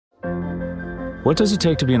What does it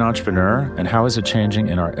take to be an entrepreneur, and how is it changing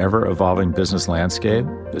in our ever-evolving business landscape?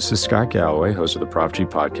 This is Scott Galloway, host of the Prop G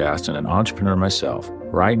podcast and an entrepreneur myself.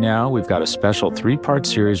 Right now, we've got a special 3-part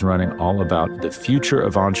series running all about the future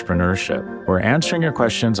of entrepreneurship. We're answering your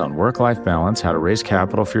questions on work-life balance, how to raise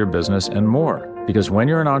capital for your business, and more. Because when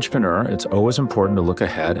you're an entrepreneur, it's always important to look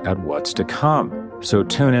ahead at what's to come. So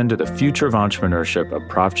tune in to the Future of Entrepreneurship, a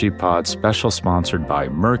Prop G Pod special sponsored by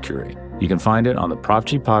Mercury. You can find it on the Prop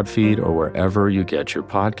G Pod feed or wherever you get your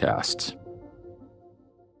podcasts.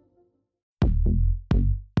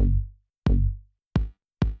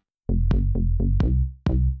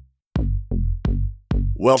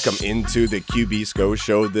 Welcome into the Scho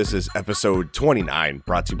Show. This is episode 29,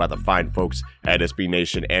 brought to you by the fine folks at SB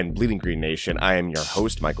Nation and Bleeding Green Nation. I am your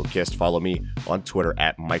host, Michael Kist. Follow me on Twitter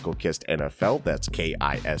at MichaelKistNFL. That's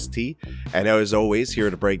K-I-S-T. And as always,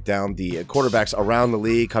 here to break down the quarterbacks around the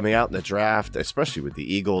league coming out in the draft, especially with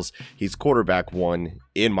the Eagles. He's quarterback one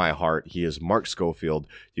in my heart. He is Mark Schofield.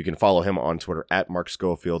 You can follow him on Twitter at Mark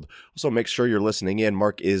Schofield. Also, make sure you're listening in.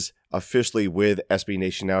 Mark is officially with SB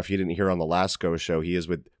Nation now. If you didn't hear on the last Scho Show, he is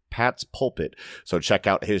with Pat's Pulpit. So check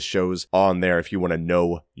out his shows on there if you want to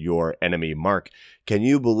know your enemy. Mark, can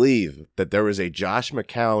you believe that there was a Josh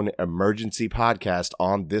McCown emergency podcast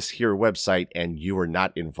on this here website and you were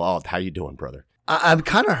not involved? How you doing, brother? I'm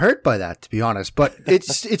kind of hurt by that, to be honest, but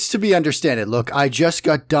it's to be understood. Look, I just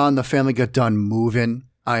got done. The family got done moving.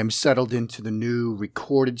 I am settled into the new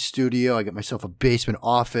recorded studio. I got myself a basement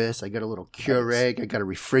office. I got a little Keurig. I got a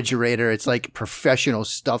refrigerator. It's like professional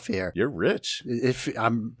stuff here. You're rich.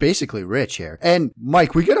 I'm basically rich here. And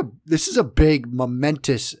Mike, this is a big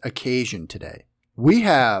momentous occasion today. We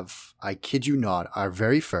have, I kid you not, our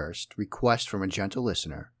very first request from a gentle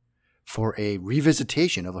listener for a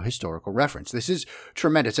revisitation of a historical reference. This is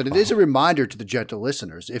tremendous. And it is a reminder to the gentle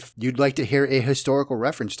listeners, if you'd like to hear a historical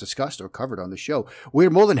reference discussed or covered on the show, we're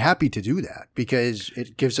more than happy to do that because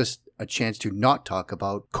it gives us a chance to not talk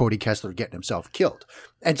about Cody Kessler getting himself killed.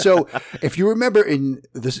 And so if you remember in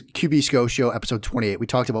this Scho Show, episode 28, we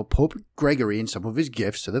talked about Pope Gregory and some of his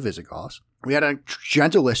gifts to the Visigoths. We had a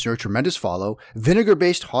gentle listener, tremendous follow,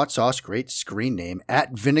 vinegar-based hot sauce, great screen name,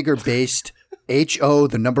 at vinegar-based H-O,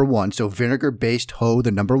 the number 1, so vinegar-based ho,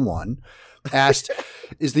 the number 1, asked,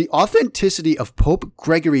 is the authenticity of Pope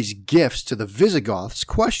Gregory's gifts to the Visigoths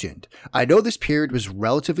questioned? I know this period was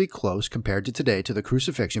relatively close compared to today to the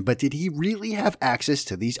crucifixion, but did he really have access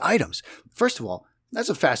to these items? First of all, that's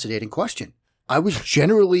a fascinating question. I was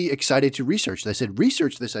generally excited to research this. And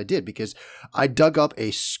research this I did because I dug up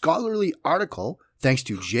a scholarly article, thanks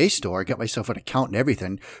to JSTOR, I got myself an account and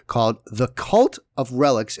everything, called The Cult of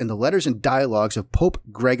Relics in the Letters and Dialogues of Pope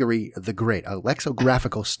Gregory the Great, a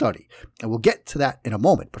lexicographical study. And we'll get to that in a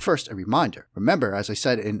moment. But first, a reminder. Remember, as I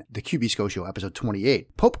said in the Scho Show, episode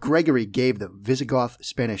 28, Pope Gregory gave the Visigoth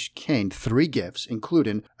Spanish king 3 gifts,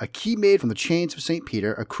 including a key made from the chains of St.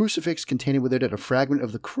 Peter, a crucifix containing within it a fragment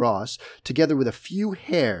of the cross, together with a few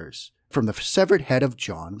hairs from the severed head of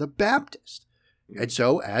John the Baptist. And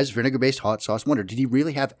so, as vinegar-based hot sauce wondered, did he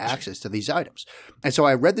really have access to these items? And so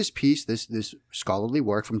I read this piece, this scholarly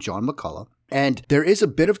work from John McCullough, and there is a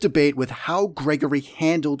bit of debate with how Gregory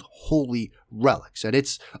handled holy relics. And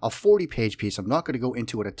it's a 40-page piece. I'm not going to go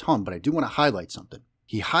into it a ton, but I do want to highlight something.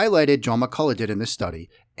 He highlighted, John McCullough did in this study,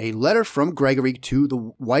 a letter from Gregory to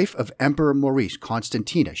the wife of Emperor Maurice,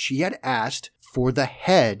 Constantina. She had asked for the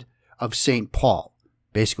head of St. Paul,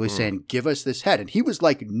 basically saying, give us this head. And he was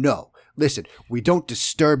like, no. Listen, we don't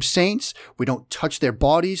disturb saints. We don't touch their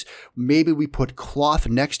bodies. Maybe we put cloth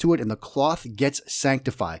next to it and the cloth gets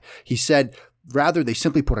sanctified. He said, rather, they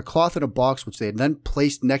simply put a cloth in a box, which they had then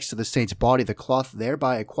placed next to the saint's body. The cloth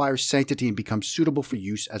thereby acquires sanctity and becomes suitable for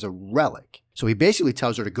use as a relic. So he basically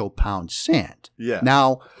tells her to go pound sand. Yeah.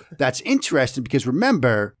 Now, that's interesting because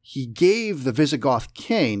remember, he gave the Visigoth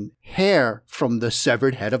king hair from the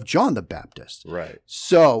severed head of John the Baptist. Right.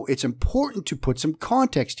 So it's important to put some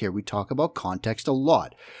context here. We talk about context a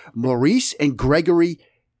lot. Maurice and Gregory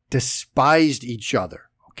despised each other,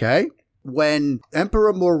 okay? When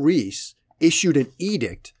Emperor Maurice issued an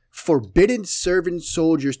edict forbidding servant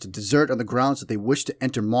soldiers to desert on the grounds that they wished to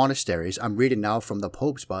enter monasteries. I'm reading now from The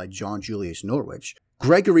Popes by John Julius Norwich.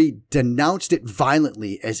 Gregory denounced it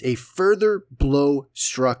violently as a further blow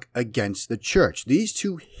struck against the church. These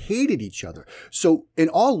two hated each other. So in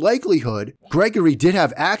all likelihood, Gregory did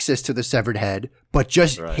have access to the severed head, but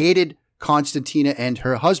just hated Constantina and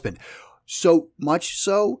her husband. So much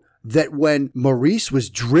so that when Maurice was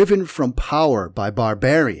driven from power by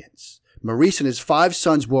barbarians, Maurice and his 5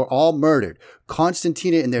 sons were all murdered.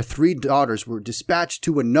 Constantina and their 3 daughters were dispatched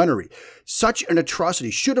to a nunnery. Such an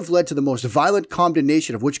atrocity should have led to the most violent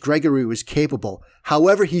condemnation of which Gregory was capable.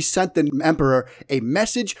 However, he sent the emperor a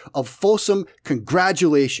message of fulsome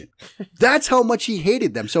congratulation. That's how much he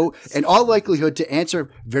hated them. So, in all likelihood, to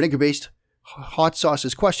answer vinegar-based hot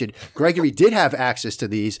sauce's question, Gregory did have access to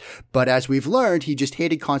these, but as we've learned, he just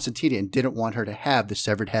hated Constantina and didn't want her to have the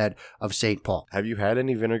severed head of St. Paul. Have you had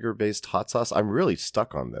any vinegar-based hot sauce? I'm really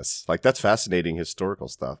stuck on this. Like, that's fascinating historical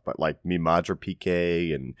stuff, but like Mi Madre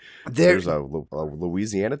Piqué and there's a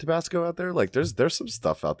Louisiana Tabasco out there. Like, there's some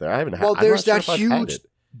stuff out there. I haven't had. Well, there's that huge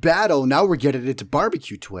battle. Now we're getting into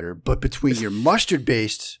barbecue Twitter, but between your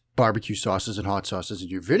mustard-based barbecue sauces and hot sauces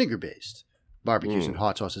and your vinegar-based barbecues and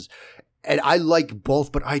hot sauces. And I like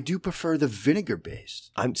both, but I do prefer the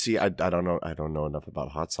vinegar-based. I don't know. I don't know enough about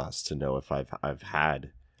hot sauce to know if I've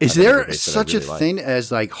had. Is there such a thing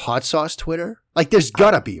as like hot sauce Twitter? Like there's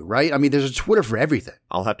gotta be, right? I mean, there's a Twitter for everything.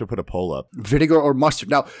 I'll have to put a poll up. Vinegar or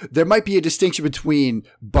mustard. Now, there might be a distinction between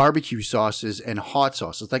barbecue sauces and hot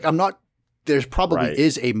sauces. Like there's probably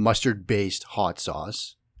is a mustard-based hot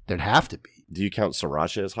sauce. There'd have to be. Do you count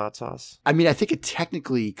sriracha as hot sauce? I mean, I think it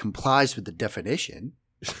technically complies with the definition.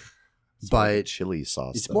 But like a chili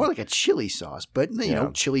sauce. It's more like a chili sauce, but you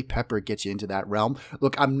know, chili pepper gets you into that realm.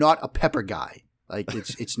 Look, I'm not a pepper guy. Like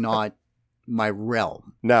it's not my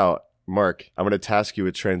realm. Now, Mark, I'm going to task you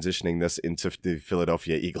with transitioning this into the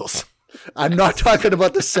Philadelphia Eagles. I'm not talking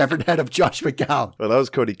about the severed head of Josh McCown. Well, that was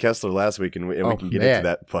Cody Kessler last week, and we can get into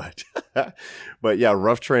that. But yeah,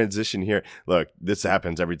 rough transition here. Look, this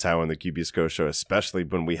happens every time on the QB Scho show, especially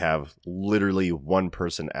when we have literally one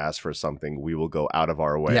person ask for something. We will go out of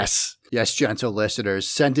our way. Yes, gentle listeners,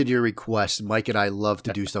 send in your requests. Mike and I love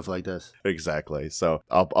to do stuff like this. Exactly. So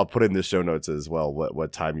I'll put in the show notes as well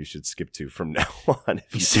what time you should skip to from now on.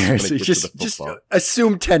 If you seriously, just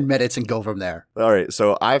assume 10 minutes and go from there. All right.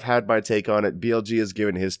 So I've had my take on it. BLG has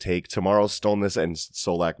given his take. Tomorrow, Stolness and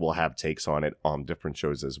Solak will have takes on it on different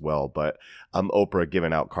shows as well. But I'm Oprah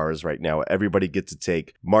giving out cars right now. Everybody gets a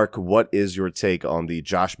take. Mark, what is your take on the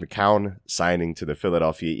Josh McCown signing to the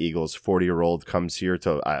Philadelphia Eagles? 40-year-old comes here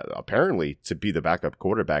to apparently to be the backup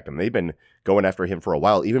quarterback, and they've been going after him for a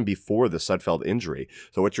while, even before the Sudfeld injury.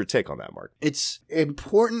 So what's your take on that, Mark? It's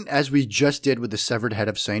important, as we just did with the severed head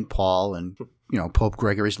of St. Paul and Pope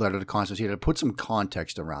Gregory's letter to Constantine, to put some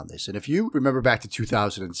context around this. And if you remember back to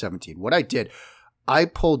 2017, what I did, I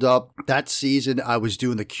pulled up that season. I was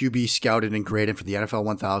doing the QB scouting and grading for the NFL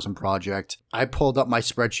 1000 project. I pulled up my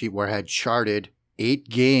spreadsheet where I had charted 8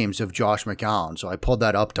 games of Josh McCown. So I pulled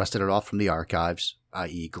that up, dusted it off from the archives,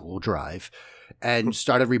 i.e. Google Drive, and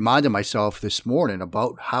started reminding myself this morning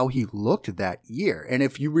about how he looked that year. And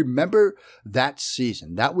if you remember that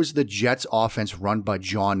season, that was the Jets offense run by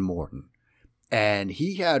John Morton. And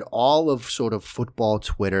he had all of sort of football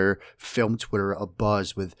Twitter, film Twitter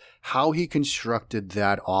abuzz with how he constructed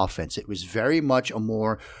that offense. It was very much a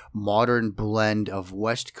more modern blend of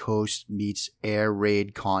West Coast meets air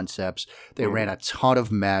raid concepts. They ran a ton of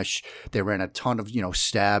mesh. They ran a ton of,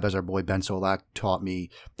 stab, as our boy Ben Solak taught me,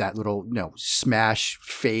 that little, smash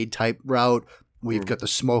fade type route. We've got the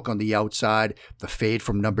smoke on the outside, the fade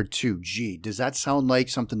from number 2. Gee, does that sound like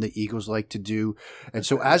something the Eagles like to do? And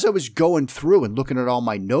so as I was going through and looking at all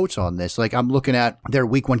my notes on this, like I'm looking at their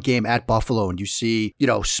week 1 game at Buffalo, and you see,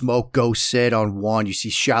 smoke go sit on one, you see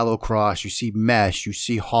shallow cross, you see mesh, you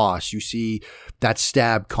see Hoss, you see that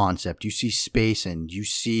stab concept, you see spacing, you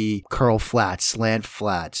see curl flat, slant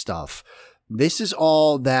flat stuff. This is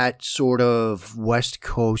all that sort of West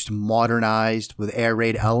Coast modernized with air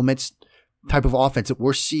raid elements type of offense that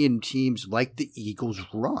we're seeing teams like the Eagles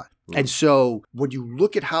run. And so when you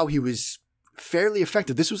look at how he was fairly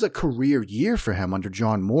effective, this was a career year for him under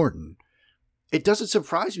John Morton. It doesn't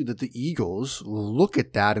surprise me that the Eagles look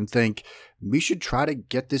at that and think, we should try to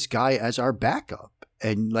get this guy as our backup.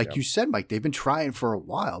 And like you said, Mike, they've been trying for a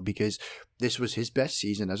while because this was his best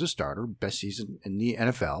season as a starter, best season in the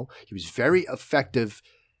NFL. He was very effective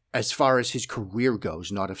as far as his career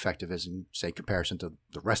goes, not effective as in, say, comparison to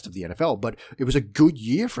the rest of the NFL, but it was a good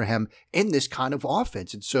year for him in this kind of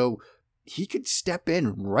offense. And so he could step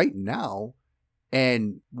in right now.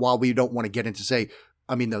 And while we don't want to get into,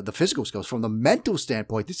 the physical skills, from the mental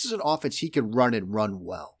standpoint, this is an offense he can run and run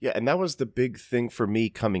well. Yeah, and that was the big thing for me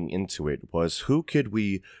coming into it, was who could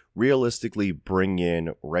we realistically bring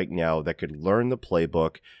in right now that could learn the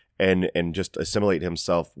playbook and just assimilate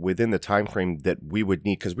himself within the time frame that we would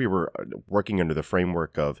need, because we were working under the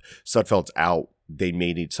framework of Sudfeld's out. They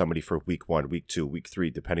may need somebody for week 1, week 2, week 3,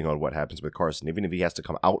 depending on what happens with Carson. Even if he has to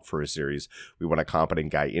come out for a series, we want a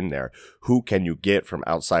competent guy in there. Who can you get from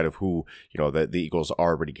outside of who, the Eagles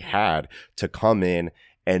already had to come in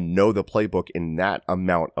and know the playbook in that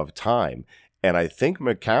amount of time? And I think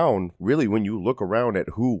McCown, really, when you look around at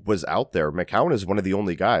who was out there, McCown is one of the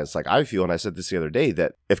only guys. Like, I feel, and I said this the other day,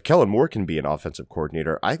 that if Kellen Moore can be an offensive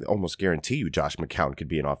coordinator, I almost guarantee you Josh McCown could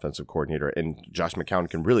be an offensive coordinator. And Josh McCown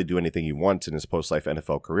can really do anything he wants in his post-life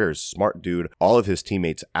NFL career. He's a smart dude. All of his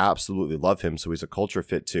teammates absolutely love him, so he's a culture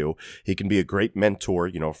fit too. He can be a great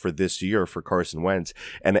mentor, for this year for Carson Wentz.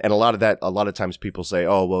 And a lot of times people say,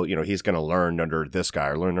 oh, well, he's going to learn under this guy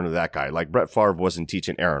or learn under that guy. Like Brett Favre wasn't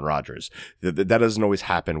teaching Aaron Rodgers. That doesn't always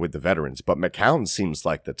happen with the veterans, but McCown seems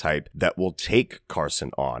like the type that will take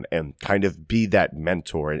Carson on and kind of be that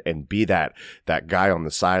mentor and be that guy on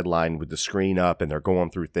the sideline with the screen up and they're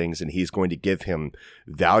going through things, and he's going to give him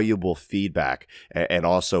valuable feedback and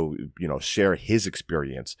also, share his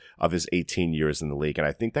experience of his 18 years in the league. And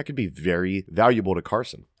I think that could be very valuable to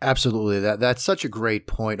Carson. Absolutely. That's such a great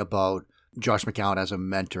point about Josh McCown as a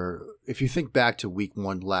mentor. If you think back to week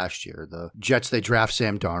 1 last year, the Jets, they draft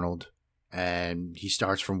Sam Darnold. And he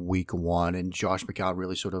starts from week 1, and Josh McCown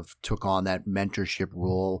really sort of took on that mentorship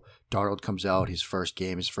role. Darnold comes out, his first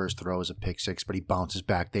throw is a pick 6, but he bounces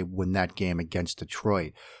back. They win that game against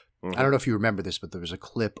Detroit. Mm-hmm. I don't know if you remember this, but there was a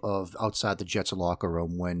clip of outside the Jets locker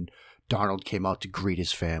room when Darnold came out to greet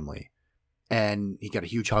his family. And he got a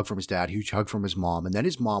huge hug from his dad, huge hug from his mom. And then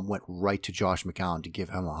his mom went right to Josh McCown to give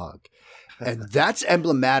him a hug. And that's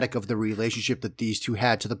emblematic of the relationship that these two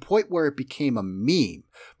had, to the point where it became a meme.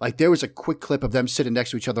 Like, there was a quick clip of them sitting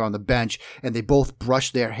next to each other on the bench, and they both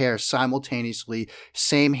brushed their hair simultaneously,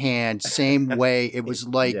 same hand, same way. It was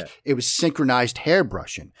like It was synchronized hair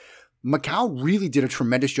brushing. McCown really did a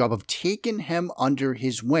tremendous job of taking him under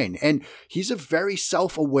his wing. And he's a very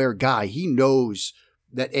self-aware guy. He knows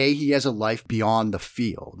that he has a life beyond the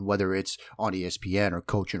field, whether it's on ESPN or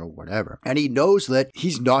coaching or whatever. And he knows that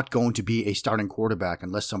he's not going to be a starting quarterback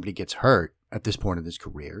unless somebody gets hurt at this point in his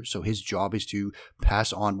career. So his job is to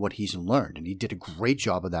pass on what he's learned. And he did a great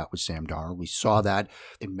job of that with Sam Darnold. We saw that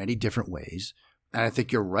in many different ways. And I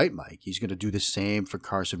think you're right, Mike. He's going to do the same for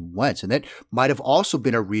Carson Wentz. And that might have also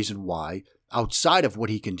been a reason why, outside of what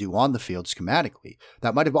he can do on the field schematically,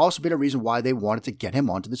 that might have also been a reason why they wanted to get him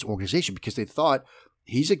onto this organization, because they thought,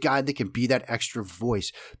 he's a guy that can be that extra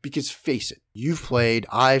voice. Because face it, you've played,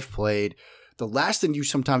 I've played. The last thing you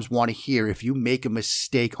sometimes want to hear if you make a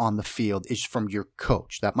mistake on the field is from your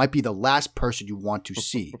coach. That might be the last person you want to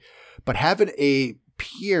see. But having a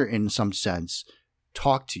peer, in some sense,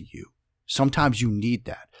 talk to you, sometimes you need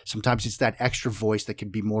that. Sometimes it's that extra voice that can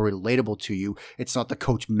be more relatable to you. It's not the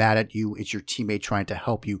coach mad at you. It's your teammate trying to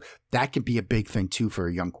help you. That can be a big thing, too, for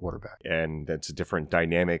a young quarterback. And that's a different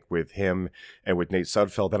dynamic with him and with Nate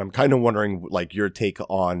Sudfeld. And I'm kind of wondering, like, your take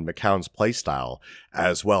on McCown's play style,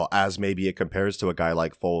 as well as maybe it compares to a guy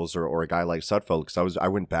like Foles or a guy like Sudfeld. Because I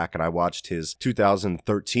went back and I watched his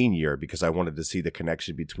 2013 year because I wanted to see the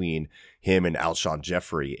connection between him and Alshon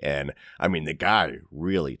Jeffrey. And, I mean, the guy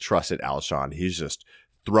really trusted Alshon. He's just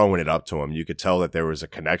throwing it up to him. You could tell that there was a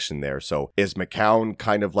connection there. So is McCown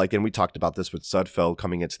kind of like, and we talked about this with Sudfeld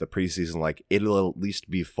coming into the preseason, like, it'll at least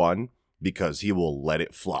be fun because he will let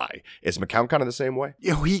it fly. Is McCown kind of the same way?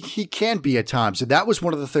 He can be at times. And that was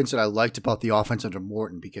one of the things that I liked about the offense under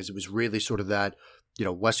Morton, because it was really sort of that,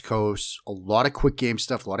 West Coast, a lot of quick game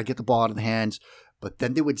stuff, a lot of get the ball out of the hands. But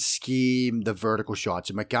then they would scheme the vertical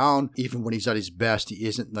shots. And McCown, even when he's at his best, he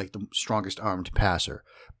isn't like the strongest armed passer.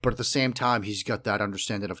 But at the same time, he's got that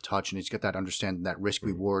understanding of touch, and he's got that understanding, that risk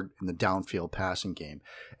reward in the downfield passing game.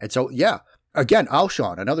 And so, yeah, again,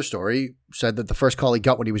 Alshon, another story, said that the first call he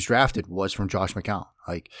got when he was drafted was from Josh McCown.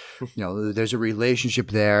 Like, there's a relationship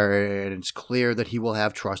there, and it's clear that he will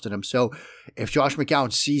have trust in him. So if Josh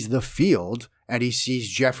McCown sees the field and he sees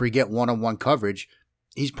Jeffrey get one-on-one coverage,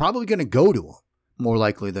 he's probably going to go to him, more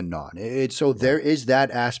likely than not. So there is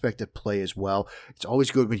that aspect at play as well. It's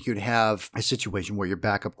always good when you can have a situation where your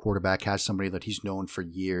backup quarterback has somebody that he's known for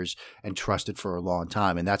years and trusted for a long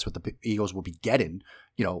time. And that's what the Eagles will be getting,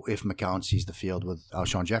 if McCown sees the field with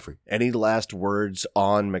Alshon Jeffrey. Any last words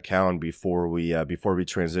on McCown before we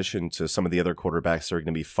transition to some of the other quarterbacks that are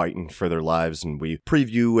going to be fighting for their lives, and we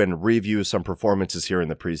preview and review some performances here in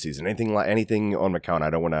the preseason? Anything on McCown?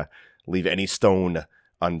 I don't want to leave any stone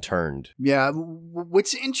unturned. Yeah,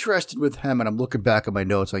 what's interesting with him, and I'm looking back at my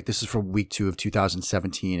notes, like this is from week 2 of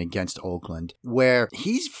 2017 against Oakland, where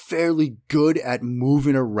he's fairly good at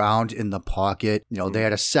moving around in the pocket. You know, they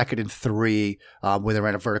had a 2nd and 3 where they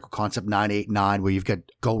ran a vertical concept 9-8-9 where you've got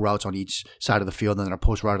go routes on each side of the field and then a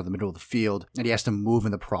post route in the middle of the field. And he has to move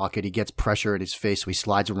in the pocket. He gets pressure in his face, so he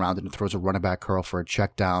slides around and throws a running back curl for a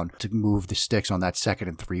check down to move the sticks on that 2nd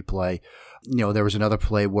and 3 play. You know, there was another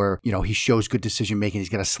play where, you know, he shows good decision making. He's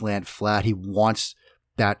got a slant flat. He wants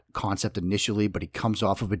that concept initially, but he comes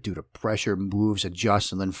off of it due to pressure, moves,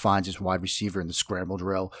 adjusts, and then finds his wide receiver in the scramble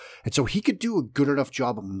drill. And so he could do a good enough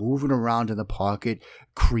job of moving around in the pocket,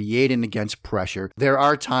 creating against pressure. There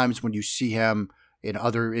are times when you see him in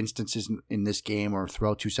other instances in this game or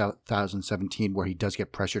throughout 2017 where he does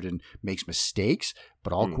get pressured and makes mistakes,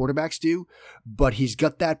 but all quarterbacks do. But he's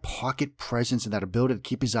got that pocket presence and that ability to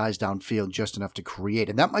keep his eyes downfield just enough to create.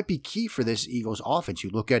 And that might be key for this Eagles offense.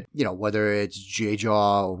 You look at, you know, whether it's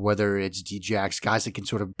J-Jaw or whether it's D-Jax, guys that can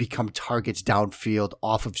sort of become targets downfield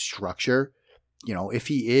off of structure. You know, if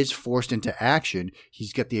he is forced into action,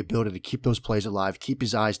 he's got the ability to keep those plays alive, keep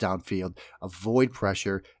his eyes downfield, avoid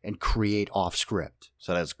pressure, and create off script.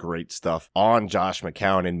 So that's great stuff on Josh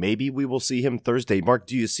McCown, and maybe we will see him Thursday. Mark,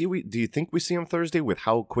 do you think we see him Thursday with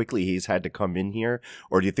how quickly he's had to come in here,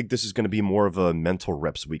 or do you think this is going to be more of a mental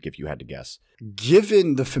reps week if you had to guess?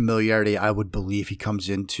 Given the familiarity, I would believe he comes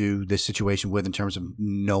into this situation with in terms of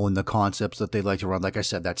knowing the concepts that they like to run. Like I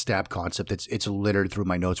said, that stab concept, it's littered through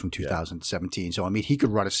my notes from 2017. So, I mean, he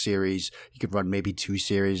could run a series. He could run maybe 2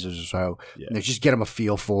 series or so. Yeah. You know, just get him a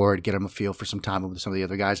feel for it, get him a feel for some time with some of the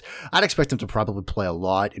other guys. I'd expect him to probably play a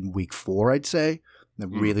lot in week 4, I'd say,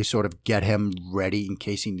 and really sort of get him ready in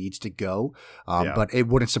case he needs to go. But it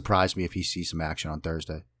wouldn't surprise me if he sees some action on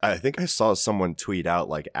Thursday. I think I saw someone tweet out,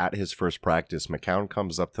 like, at his first practice, McCown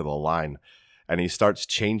comes up to the line and he starts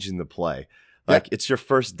changing the play. Like, it's your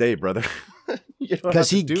first day, brother. Because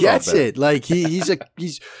he gets it. Like he's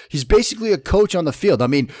basically a coach on the field. I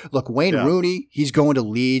mean, look, Wayne Rooney, he's going to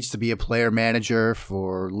Leeds to be a player manager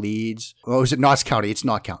for Leeds. Oh, is it Notts County? It's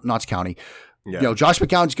Notts County. Yeah. You know, Josh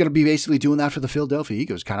McCown's going to be basically doing that for the Philadelphia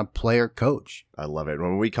Eagles, kind of player coach. I love it.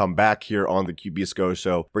 When we come back here on the QB Scho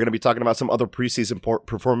Show, we're going to be talking about some other preseason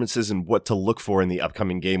performances and what to look for in the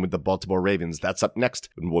upcoming game with the Baltimore Ravens. That's up next,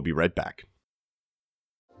 and we'll be right back.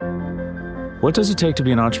 What does it take to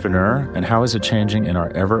be an entrepreneur, and how is it changing in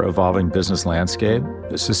our ever-evolving business landscape?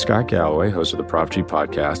 This is Scott Galloway, host of the Prop G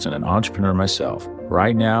podcast and an entrepreneur myself.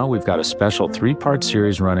 Right now, we've got a special 3-part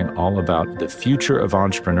series running all about the future of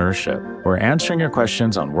entrepreneurship. We're answering your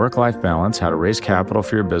questions on work-life balance, how to raise capital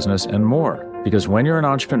for your business, and more. Because when you're an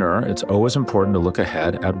entrepreneur, it's always important to look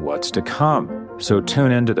ahead at what's to come. So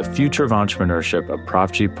tune in to the Future of Entrepreneurship, a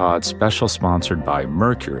Prop G pod special sponsored by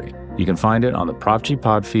Mercury. You can find it on the Prop G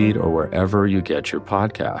pod feed or wherever you get your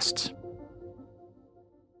podcasts.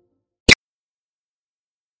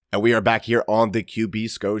 And we are back here on the QB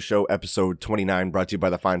Scho Show, episode 29, brought to you by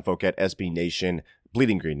the fine folk at SB Nation,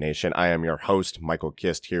 Bleeding Green Nation. I am your host, Michael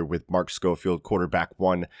Kist, here with Mark Schofield, quarterback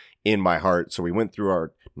 1 in my heart. So we went through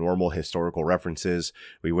our normal historical references.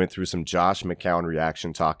 We went through some Josh McCown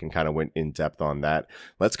reaction talk and kind of went in depth on that.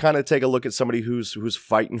 Let's kind of take a look at somebody who's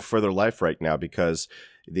fighting for their life right now, because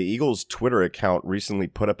the Eagles' Twitter account recently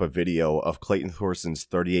put up a video of Clayton Thorson's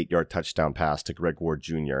 38-yard touchdown pass to Greg Ward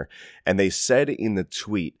Jr., and they said in the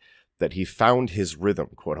tweet that he found his rhythm,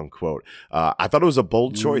 quote unquote. I thought it was a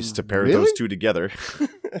bold choice to pair those two together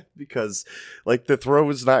because, like, the throw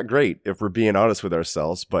was not great, if we're being honest with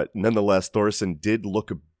ourselves, but nonetheless, Thorson did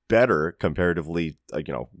look better comparatively,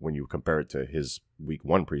 when you compare it to his week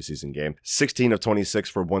 1 preseason game. 16 of 26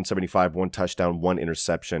 for 175, 1 touchdown, 1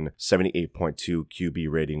 interception, 78.2 QB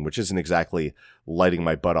rating, which isn't exactly lighting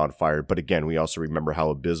my butt on fire. But again, we also remember how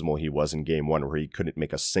abysmal he was in game 1, where he couldn't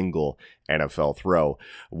make a single NFL throw.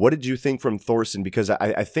 What did you think from Thorson? Because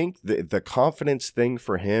I think the confidence thing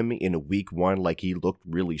for him in week 1, like, he looked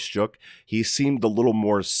really shook. He seemed a little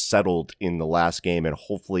more settled in the last game, and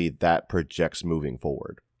hopefully that projects moving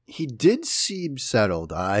forward. He did seem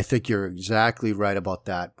settled. I think you're exactly right about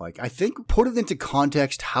that, Mike. I think put it into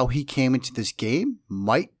context how he came into this game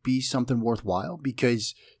might be something worthwhile,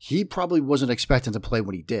 because he probably wasn't expecting to play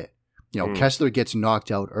when he did. Kessler gets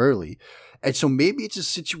knocked out early. And so maybe it's a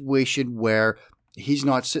situation where he's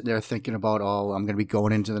not sitting there thinking about, I'm going to be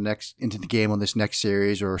going into the game on this next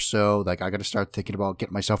series or so. Like, I got to start thinking about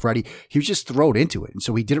getting myself ready. He was just thrown into it. And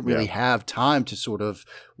so he didn't really have time to sort of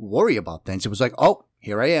worry about things. It was like,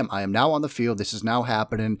 here I am. I am now on the field. This is now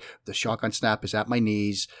happening. The shotgun snap is at my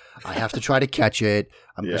knees. I have to try to catch it.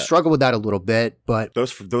 I'm going to struggle with that a little bit, but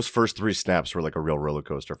those first 3 snaps were like a real roller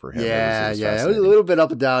coaster for him. Yeah, it was a little bit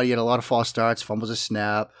up and down. He had a lot of false starts, fumbles a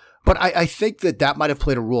snap. But I think that might have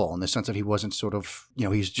played a role in the sense that he wasn't sort of,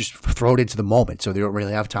 he's just thrown into the moment. So they don't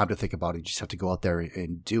really have time to think about it. You just have to go out there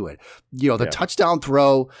and do it. The touchdown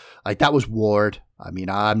throw, like that was Ward. I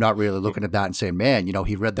mean, I'm not really looking at that and saying, man,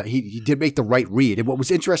 he read that. He did make the right read. And what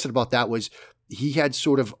was interesting about that was he had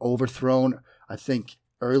sort of overthrown, I think,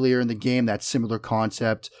 earlier in the game, that similar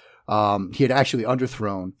concept. He had actually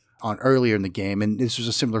underthrown on earlier in the game, and this was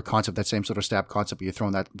a similar concept, that same sort of stab concept. You're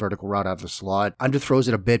throwing that vertical route out of the slot. Underthrows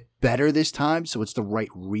it a bit better this time, so it's the right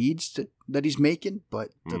reads that he's making, but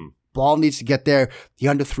the ball needs to get there. He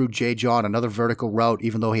underthrew J. John, another vertical route,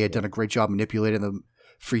 even though he had done a great job manipulating the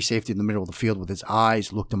free safety in the middle of the field with his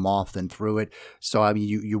eyes, looked him off, then threw it. So, I mean,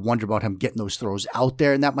 you wonder about him getting those throws out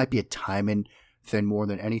there, and that might be a timing thing more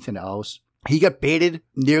than anything else. He got baited,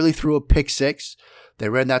 nearly threw a pick 6. They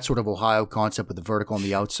ran that sort of Ohio concept with the vertical on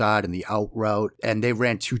the outside and the out route, and they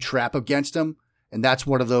ran 2 trap against him. And that's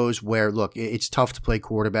one of those where, look, it's tough to play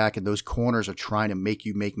quarterback, and those corners are trying to make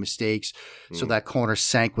you make mistakes. So that corner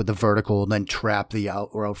sank with the vertical and then trap the out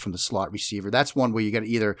route from the slot receiver. That's one where you got to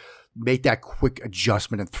either make that quick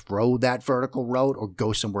adjustment and throw that vertical route or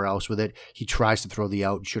go somewhere else with it. He tries to throw the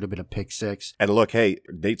out. Should have been a pick 6. And look, hey,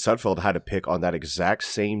 Nate Sudfeld had a pick on that exact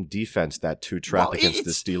same defense, that 2 trap against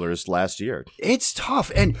the Steelers last year. It's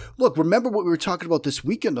tough. And look, remember what we were talking about this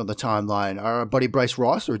weekend on the timeline? Our buddy Bryce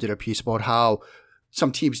Rossler did a piece about how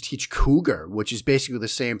some teams teach Cougar, which is basically the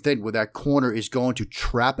same thing, where that corner is going to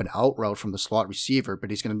trap an out route from the slot receiver, but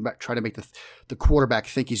he's going to try to make the quarterback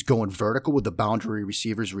think he's going vertical with the boundary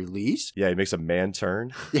receiver's release. Yeah, he makes a man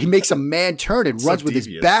turn. He makes a man turn and runs with his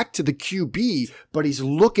back to the QB, but he's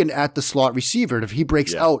looking at the slot receiver. And if he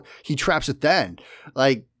breaks out, he traps it then.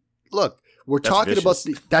 Like, look. That's talking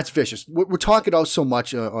vicious. That's vicious. We're talking about so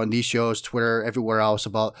much on these shows, Twitter, everywhere else,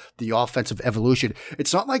 about the offensive evolution.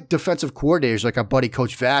 It's not like defensive coordinators like our buddy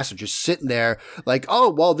Coach Vass are just sitting there like, oh,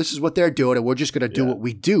 well, this is what they're doing, and we're just going to do what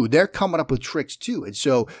we do. They're coming up with tricks too. And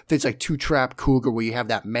so things like 2-trap Cougar, where you have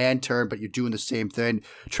that man turn, but you're doing the same thing,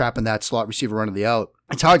 trapping that slot receiver running the out.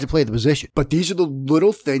 It's hard to play the position. But these are the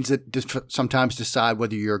little things that sometimes decide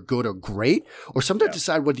whether you're good or great, or sometimes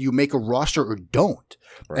decide whether you make a roster or don't.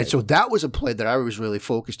 Right. And so that was a play that I was really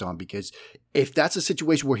focused on, because if that's a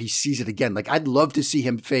situation where he sees it again, like I'd love to see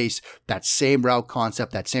him face that same route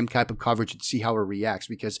concept, that same type of coverage, and see how it reacts.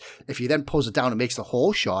 Because if he then pulls it down and makes the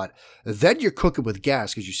whole shot, then you're cooking with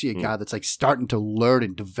gas, because you see a guy that's like starting to learn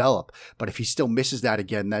and develop. But if he still misses that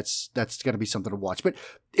again, that's going to be something to watch. But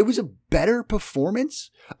it was a better performance.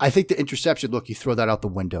 I think the interception, look, you throw that out the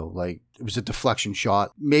window. Like, it was a deflection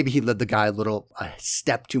shot. Maybe he led the guy a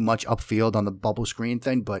step too much upfield on the bubble screen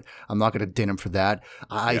thing, but I'm not going to din him for that.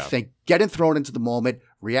 I think getting thrown into the moment,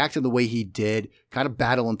 reacting the way he did, kind of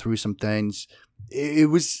battling through some things, it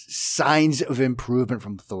was signs of improvement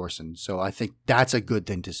from Thorson. So I think that's a good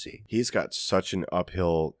thing to see. He's got such an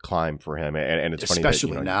uphill climb for him. And it's funny that,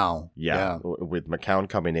 especially now. Yeah. With McCown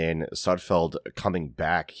coming in, Sudfeld coming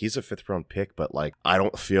back, he's a 5th-round pick, but like, I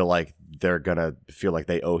don't feel like they're going to feel like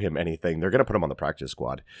they owe him anything. They're going to put him on the practice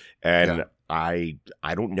squad. And I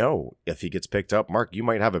don't know if he gets picked up. Mark, you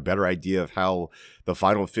might have a better idea of how the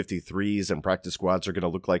final 53s and practice squads are going to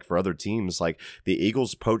look like for other teams. Like, the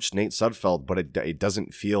Eagles poached Nate Sudfeld, but it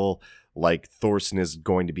doesn't feel like Thorson is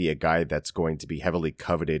going to be a guy that's going to be heavily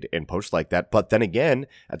coveted and poached like that. But then again,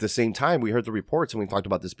 at the same time, we heard the reports, and we talked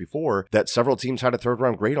about this before, that several teams had a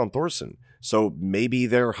 3rd-round grade on Thorson. So maybe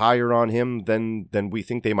they're higher on him than we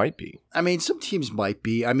think they might be. I mean, some teams might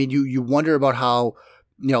be. I mean, you wonder about how,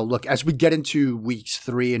 look, as we get into weeks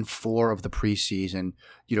 3 and 4 of the preseason,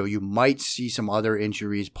 you might see some other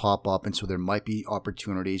injuries pop up, and so there might be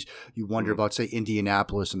opportunities. You wonder about, say,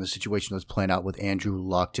 Indianapolis and the situation that's playing out with Andrew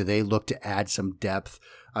Luck. Do they look to add some depth?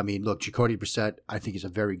 I mean, look, Jacoby Brissett, I think, is a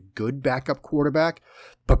very good backup quarterback,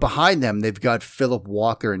 but behind them, they've got Philip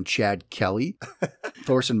Walker and Chad Kelly.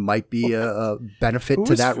 Thorson might be a benefit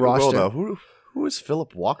to that roster. Who is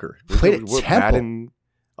Philip Walker? Played at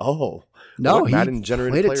Temple. No, he Madden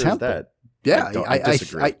generated played at Temple. That? Yeah, I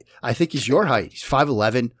disagree. I think he's your height. He's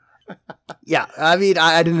 5'11". Yeah, I mean,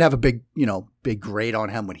 I didn't have a big grade on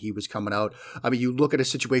him when he was coming out. I mean, you look at a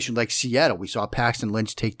situation like Seattle. We saw Paxton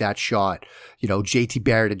Lynch take that shot. J.T.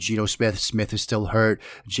 Barrett and Geno Smith. Smith is still hurt.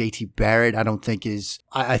 J.T. Barrett, I don't think is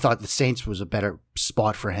 – I thought the Saints was a better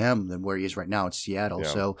spot for him than where he is right now in Seattle. Yeah.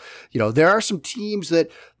 So, there are some teams that,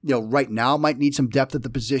 right now might need some depth at the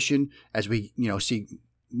position as we, see –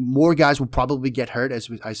 more guys will probably get hurt. As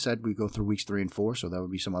I said, we go through weeks 3 and 4, so that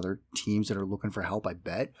would be some other teams that are looking for help, I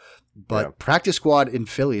bet. But practice squad in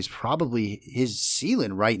Philly is probably his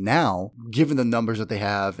ceiling right now, given the numbers that they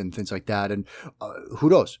have and things like that. And who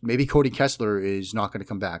knows? Maybe Cody Kessler is not going to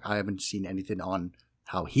come back. I haven't seen anything on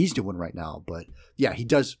how he's doing right now. But yeah,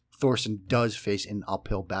 Thorson does face an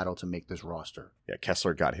uphill battle to make this roster. Yeah,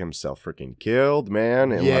 Kessler got himself freaking killed,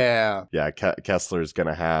 man. And Kessler's going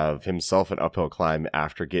to have himself an uphill climb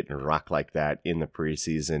after getting rocked like that in the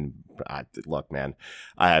preseason. Look, man,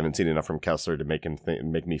 I haven't seen enough from Kessler to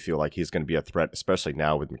make me feel like he's going to be a threat, especially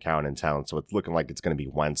now with McCown in town. So it's looking like it's going to be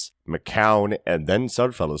Wentz, McCown, and then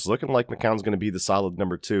Sudfeld. It's looking like McCown's going to be the solid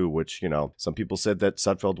number 2, which, some people said that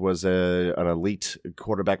Sudfeld was an elite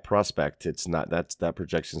quarterback prospect. It's not. That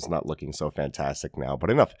projection's not looking so fantastic now. But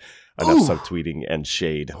enough subtweeting and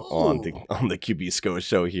shade on the QB Scho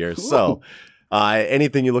show here. Ooh. So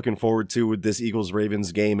anything you're looking forward to with this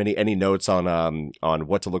Eagles-Ravens game? Any notes on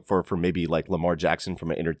what to look for maybe like Lamar Jackson from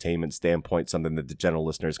an entertainment standpoint, something that the general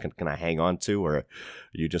listeners can kind of hang on to? Or are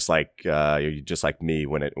you just like me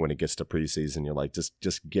when it gets to preseason, you're like,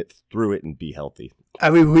 just get through it and be healthy? I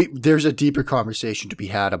mean, there's a deeper conversation to be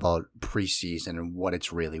had about preseason and what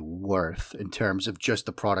it's really worth in terms of just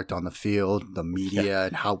the product on the field, the media,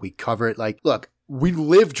 and how we cover it. Like, look, we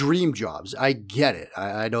live dream jobs. I get it.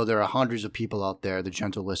 I know there are hundreds of people out there, the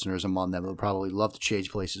gentle listeners among them, who probably love to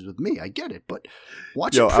change places with me. I get it. But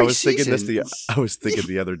watching preseason... I was thinking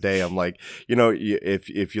the other day, I'm like,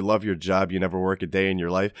 if you love your job, you never work a day in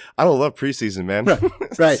your life. I don't love preseason, man.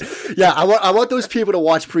 Right. Yeah, I want those people to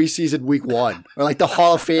watch preseason week 1. Or like the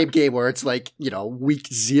Hall of Fame game where it's like, week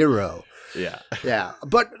 0. Yeah. Yeah.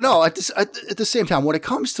 But no, at the same time, when it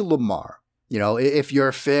comes to Lamar, if you're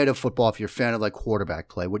a fan of football, if you're a fan of like quarterback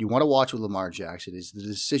play, what you want to watch with Lamar Jackson is the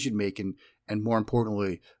decision making and, more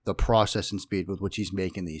importantly, the process and speed with which he's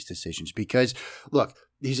making these decisions. Because, look,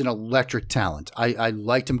 he's an electric talent. I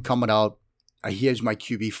liked him coming out. He is my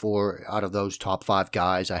QB4 out of those top 5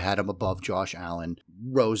 guys. I had him above Josh Allen,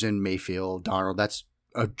 Rosen, Mayfield, Darnold. That's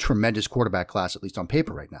a tremendous quarterback class, at least on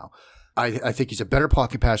paper right now. I think he's a better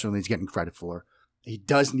pocket passer than he's getting credit for. He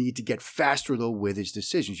does need to get faster, though, with his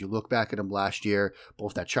decisions. You look back at him last year,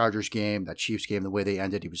 both that Chargers game, that Chiefs game, the way they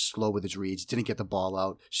ended, he was slow with his reads, didn't get the ball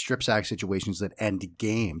out, strip sack situations that end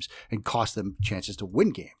games and cost them chances to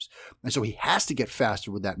win games. And so he has to get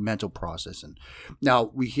faster with that mental process. And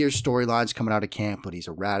now we hear storylines coming out of camp, but he's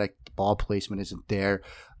erratic. The ball placement isn't there.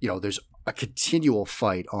 There's a continual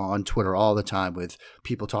fight on Twitter all the time with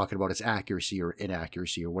people talking about his accuracy or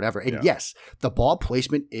inaccuracy or whatever. And yes, the ball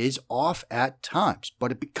placement is off at times,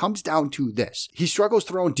 but it comes down to this. He struggles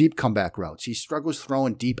throwing deep comeback routes. He struggles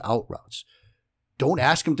throwing deep out routes. Don't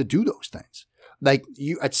ask him to do those things. Like,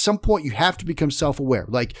 at some point, you have to become self-aware.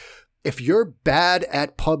 Like, if you're bad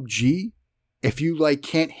at PUBG, if you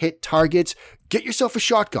can't hit targets, get yourself a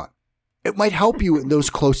shotgun. It might help you in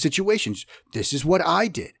those close situations. This is what I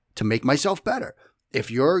did to make myself better.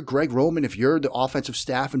 If you're Greg Roman, if you're the offensive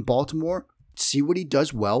staff in Baltimore, see what he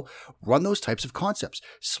does well. Run those types of concepts.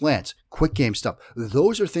 Slants, quick game stuff.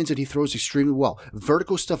 Those are things that he throws extremely well.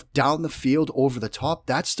 Vertical stuff down the field, over the top,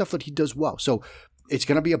 that's stuff that he does well. So it's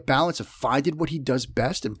going to be a balance of finding what he does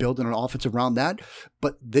best and building an offense around that.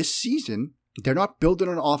 But this season, they're not building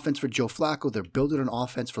an offense for Joe Flacco. They're building an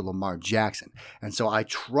offense for Lamar Jackson. And so I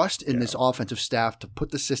trust in this offensive staff to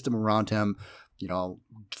put the system around him,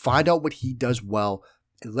 find out what he does well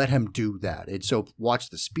and let him do that. And so watch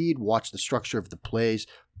the speed, watch the structure of the plays.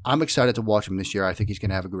 I'm excited to watch him this year. I think he's going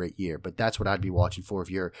to have a great year, but that's what I'd be watching for if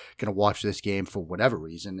you're going to watch this game for whatever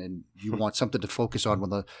reason and you want something to focus on when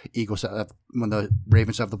the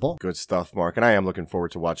Ravens have the ball. Good stuff, Mark. And I am looking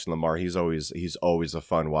forward to watching Lamar. He's always a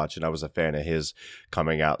fun watch, and I was a fan of his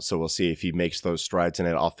coming out. So we'll see if he makes those strides in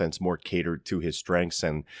an offense more catered to his strengths,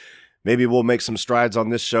 and maybe we'll make some strides on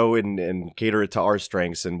this show and cater it to our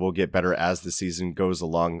strengths, and we'll get better as the season goes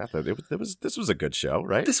along. This was a good show,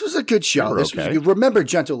 right? This was a good show. Remember,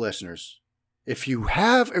 gentle listeners, if you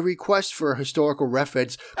have a request for a historical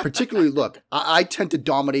reference, particularly, look, I tend to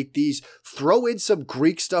dominate these. Throw in some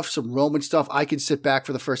Greek stuff, some Roman stuff. I can sit back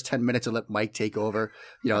for the first 10 minutes and let Mike take over.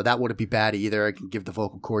 That wouldn't be bad either. I can give the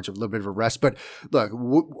vocal cords a little bit of a rest. But look,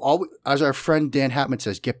 as our friend Dan Hatman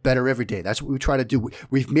says, get better every day. That's what we try to do.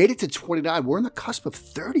 We've made it to 29. We're on the cusp of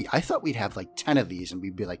 30. I thought we'd have 10 of these and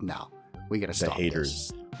we'd be like, no, we got to stop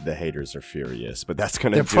this. The haters are furious, but that's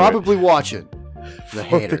going to They're probably watching. The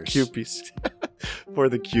haters. For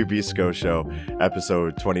the QB Scho Show,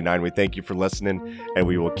 episode 29. We thank you for listening, and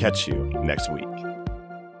we will catch you next week.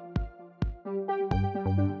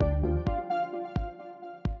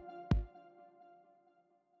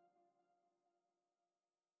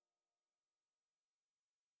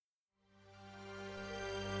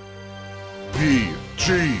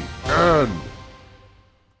 McGN.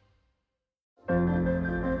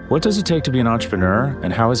 What does it take to be an entrepreneur,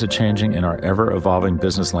 and how is it changing in our ever-evolving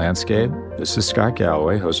business landscape? This is Scott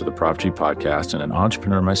Galloway, host of the Prop G podcast and an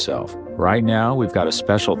entrepreneur myself. Right now, we've got a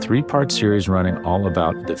special 3-part series running all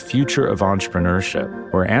about the future of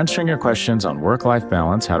entrepreneurship. We're answering your questions on work-life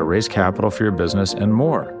balance, how to raise capital for your business, and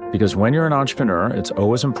more. Because when you're an entrepreneur, it's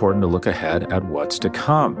always important to look ahead at what's to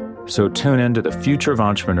come. So tune in to the Future of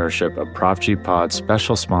Entrepreneurship, a Prop G pod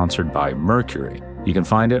special sponsored by Mercury. You can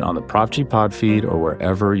find it on the Prop G pod feed or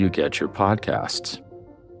wherever you get your podcasts.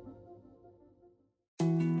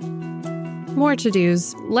 More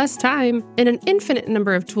to-dos, less time, and an infinite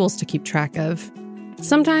number of tools to keep track of.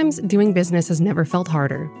 Sometimes doing business has never felt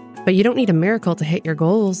harder, but you don't need a miracle to hit your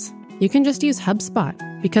goals. You can just use HubSpot,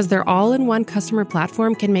 because their all-in-one customer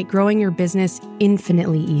platform can make growing your business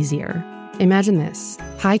infinitely easier. Imagine this: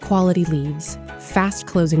 high-quality leads, fast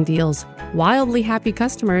closing deals, wildly happy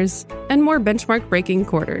customers, and more benchmark-breaking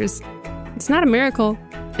quarters. It's not a miracle,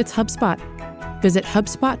 it's HubSpot. Visit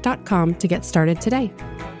HubSpot.com to get started today.